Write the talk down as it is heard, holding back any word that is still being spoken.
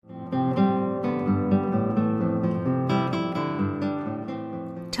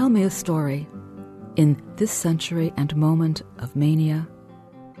me a story. In this century and moment of mania,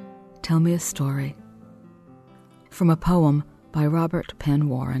 tell me a story. From a poem by Robert Penn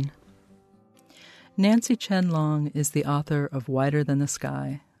Warren. Nancy Chen Long is the author of Wider Than the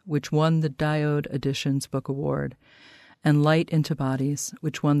Sky, which won the Diode Editions Book Award, and Light into Bodies,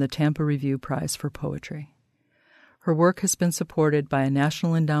 which won the Tampa Review Prize for Poetry. Her work has been supported by a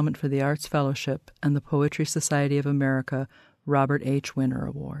National Endowment for the Arts Fellowship and the Poetry Society of America Robert H. Winter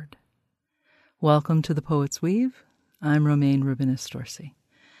Award. Welcome to The Poet's Weave. I'm Romaine Rubinis-Dorsey.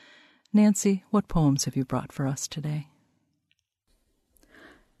 Nancy, what poems have you brought for us today?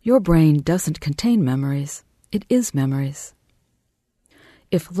 Your brain doesn't contain memories. It is memories.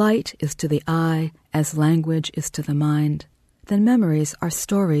 If light is to the eye as language is to the mind, then memories are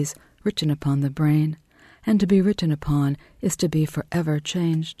stories written upon the brain, and to be written upon is to be forever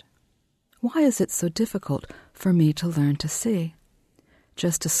changed. Why is it so difficult for me to learn to see?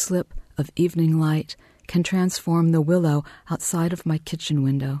 Just a slip of evening light can transform the willow outside of my kitchen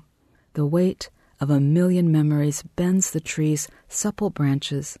window. The weight of a million memories bends the tree's supple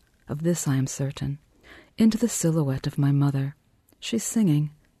branches, of this I am certain, into the silhouette of my mother. She's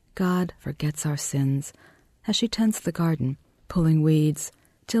singing, God forgets our sins, as she tends the garden, pulling weeds,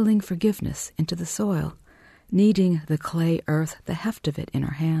 tilling forgiveness into the soil, kneading the clay earth, the heft of it in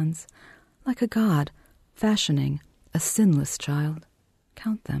her hands, like a god fashioning a sinless child.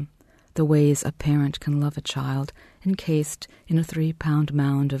 Count them, the ways a parent can love a child encased in a 3-pound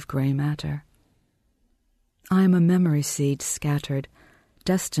mound of gray matter. I am a memory seed scattered,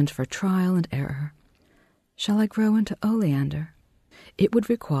 destined for trial and error. Shall I grow into oleander? It would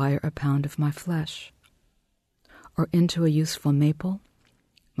require a pound of my flesh. Or into a useful maple,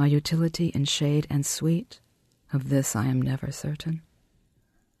 my utility in shade and sweet? Of this I am never certain.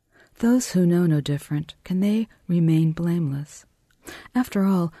 Those who know no different, can they remain blameless? After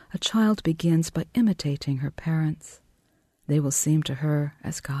all, a child begins by imitating her parents. They will seem to her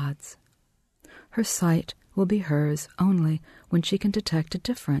as gods. Her sight will be hers only when she can detect a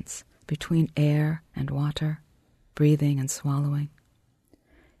difference between air and water, breathing and swallowing.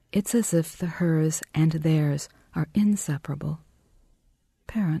 It's as if the hers and theirs are inseparable.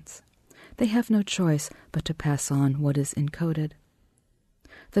 Parents, they have no choice but to pass on what is encoded.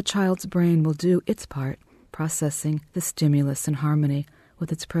 The child's brain will do its part, processing the stimulus in harmony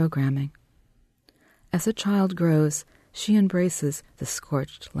with its programming. As a child grows, she embraces the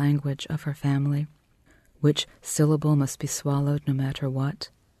scorched language of her family. Which syllable must be swallowed no matter what,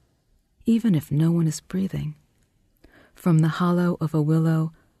 even if no one is breathing. From the hollow of a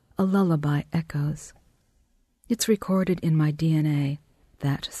willow, a lullaby echoes. It's recorded in my DNA,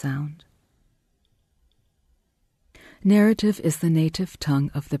 that sound. Narrative is the native tongue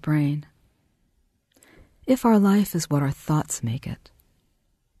of the brain. If our life is what our thoughts make it,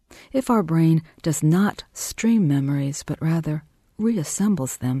 if our brain does not stream memories but rather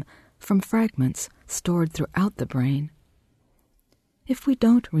reassembles them from fragments stored throughout the brain, if we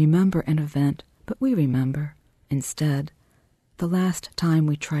don't remember an event but we remember, instead, the last time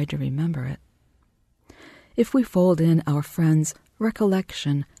we tried to remember it, if we fold in our friend's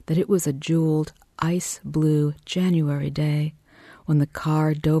recollection that it was a jeweled, ice-blue January day when the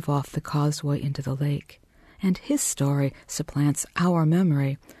car dove off the causeway into the lake, and his story supplants our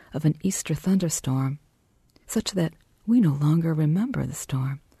memory of an Easter thunderstorm, such that we no longer remember the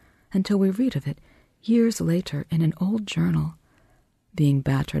storm until we read of it years later in an old journal, being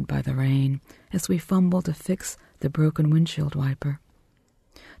battered by the rain as we fumble to fix the broken windshield wiper,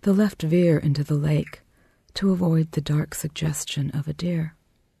 the left veer into the lake to avoid the dark suggestion of a deer,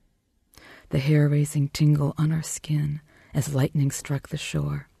 the hair-raising tingle on our skin as lightning struck the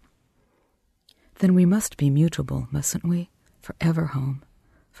shore. Then we must be mutable, mustn't we? Forever home,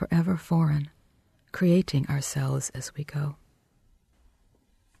 forever foreign, creating ourselves as we go.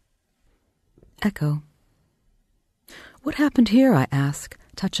 Echo. What happened here, I ask,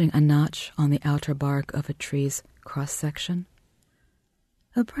 touching a notch on the outer bark of a tree's cross-section.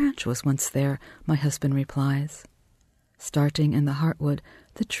 A branch was once there, my husband replies. Starting in the heartwood,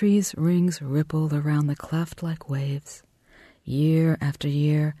 the tree's rings ripple around the cleft like waves. Year after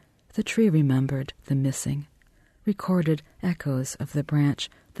year, the tree remembered the missing, recorded echoes of the branch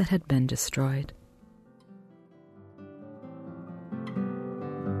that had been destroyed.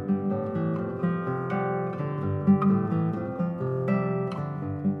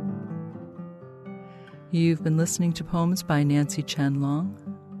 You've been listening to poems by Nancy Chen Long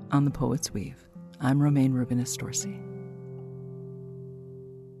on The Poet's Weave. I'm Romaine Rubinis-Dorsey.